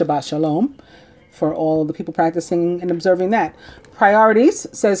course, Shabbat Shalom, for all the people practicing and observing that. Priorities,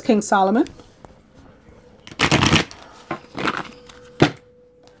 says King Solomon.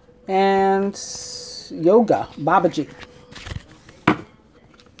 And yoga, Babaji.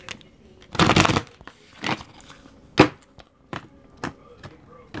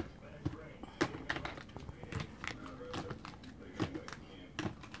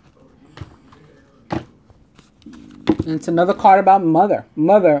 And it's another card about mother,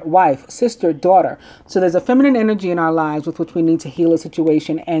 wife, sister, daughter. So there's a feminine energy in our lives with which we need to heal a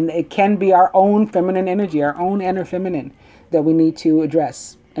situation. And it can be our own feminine energy, our own inner feminine that we need to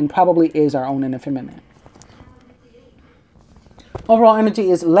address. And probably is our own inner feminine. Overall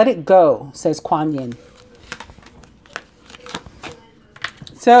energy is let it go, says Kuan Yin.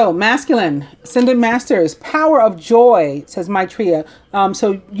 So, masculine, Ascended Masters, power of joy, says Maitreya.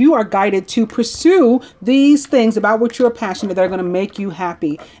 So you are guided to pursue these things about which you are passionate that are going to make you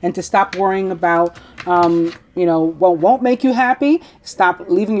happy, and to stop worrying about, what won't make you happy. Stop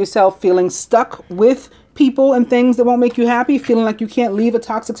leaving yourself feeling stuck with people and things that won't make you happy, feeling like you can't leave a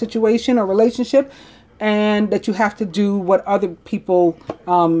toxic situation or relationship, and that you have to do what other people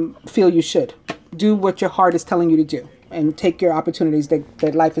feel you should. Do what your heart is telling you to do. And take your opportunities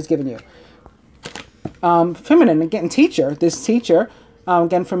that life has given you. Feminine, again, teacher. This teacher,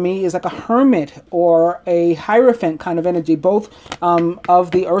 again, for me, is like a hermit or a hierophant kind of energy. Both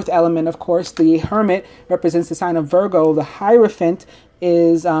of the earth element, of course. The hermit represents the sign of Virgo. The hierophant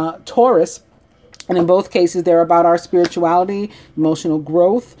is Taurus. And in both cases, they're about our spirituality, emotional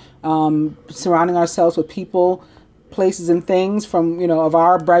growth, surrounding ourselves with people, places, and things from, of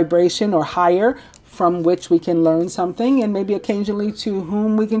our vibration or higher, from which we can learn something, and maybe occasionally to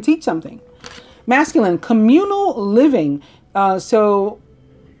whom we can teach something. Masculine, communal living. So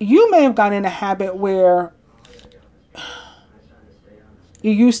you may have gotten in a habit where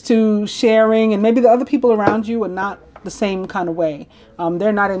you're used to sharing, and maybe the other people around you are not the same kind of way.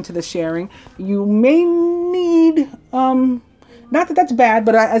 They're not into the sharing. You may need, not that that's bad,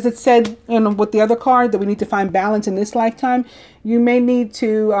 but as it said with the other card, that we need to find balance in this lifetime. You may need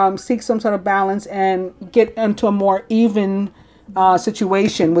to seek some sort of balance and get into a more even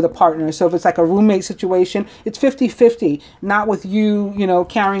situation with a partner. So if it's like a roommate situation, it's 50-50, not with you,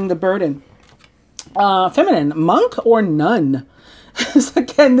 carrying the burden. Feminine, monk or nun. So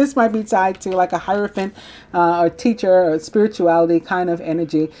again, this might be tied to like a hierophant or teacher or spirituality kind of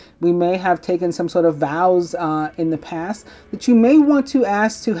energy. We may have taken some sort of vows in the past that you may want to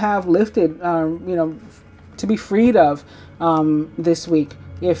ask to have lifted, to be freed of this week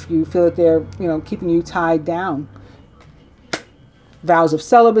if you feel that they're, keeping you tied down. Vows of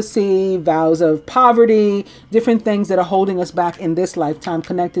celibacy, vows of poverty, different things that are holding us back in this lifetime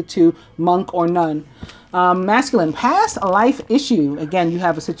connected to monk or nun. Masculine, past life issue. Again, you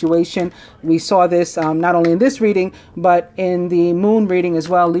have a situation. We saw this not only in this reading, but in the moon reading as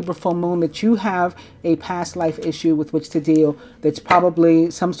well, Libra full moon, that you have a past life issue with which to deal. That's probably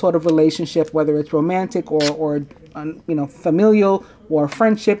some sort of relationship, whether it's romantic or familial or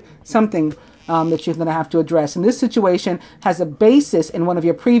friendship, something that you're going to have to address. And this situation has a basis in one of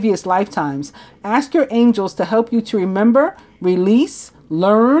your previous lifetimes. Ask your angels to help you to remember, release,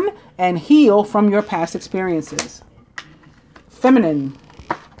 learn, and heal from your past experiences. Feminine,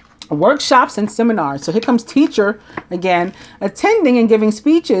 workshops and seminars. So here comes teacher again. Attending and giving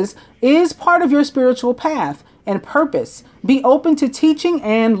speeches is part of your spiritual path and purpose. Be open to teaching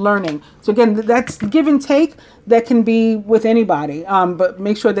and learning. So again, that's give and take. That can be with anybody, but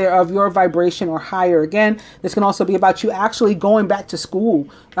make sure they're of your vibration or higher. Again, this can also be about you actually going back to school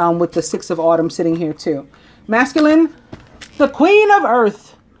with the 6 of autumn sitting here too. Masculine, the Queen of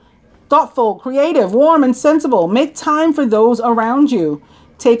Earth. Thoughtful, creative, warm, and sensible. Make time for those around you.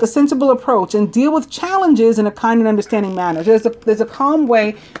 Take a sensible approach and deal with challenges in a kind and understanding manner. There's a calm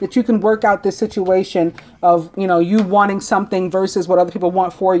way that you can work out this situation of, you wanting something versus what other people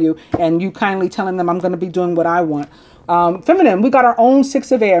want for you, and you kindly telling them, I'm going to be doing what I want. Feminine, we got our own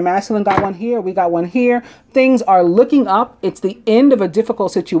 6 of air. Masculine got one here. We got one here. Things are looking up. It's the end of a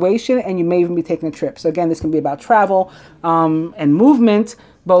difficult situation, and you may even be taking a trip. So again, this can be about travel and movement,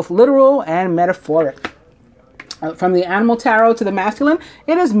 both literal and metaphoric. From the animal tarot to the masculine,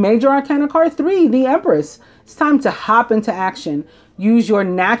 it is Major Arcana card 3, the Empress. It's time to hop into action. Use your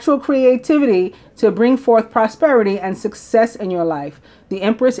natural creativity to bring forth prosperity and success in your life. The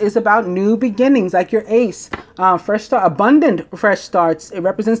Empress is about new beginnings, like your ace. Fresh start, abundant fresh starts. It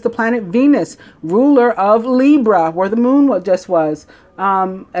represents the planet Venus, ruler of Libra, where the moon just was,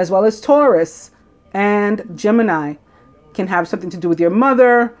 as well as Taurus and Gemini. Can have something to do with your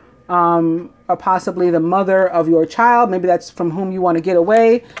mother, or possibly the mother of your child. Maybe that's from whom you want to get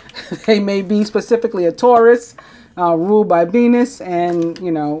away. They may be specifically a Taurus, ruled by Venus, and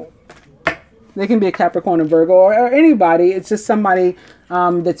they can be a Capricorn or Virgo or anybody. It's just somebody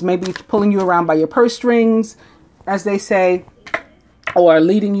that's maybe pulling you around by your purse strings, as they say, or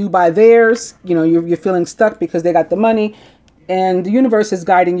leading you by theirs. You're feeling stuck because they got the money, and the universe is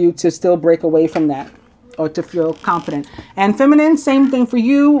guiding you to still break away from that, or to feel confident. And feminine, same thing for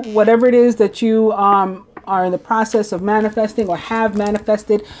you. Whatever it is that you are in the process of manifesting or have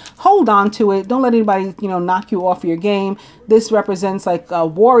manifested, hold on to it. Don't let anybody, knock you off your game. This represents like a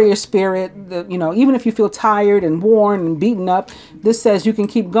warrior spirit. Even if you feel tired and worn and beaten up, this says you can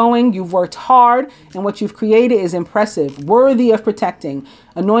keep going. You've worked hard, and what you've created is impressive, worthy of protecting.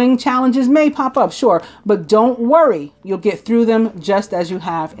 Annoying challenges may pop up, sure, but don't worry. You'll get through them just as you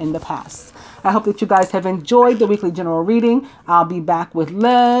have in the past. I hope that you guys have enjoyed the weekly general reading. I'll be back with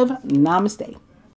love. Namaste.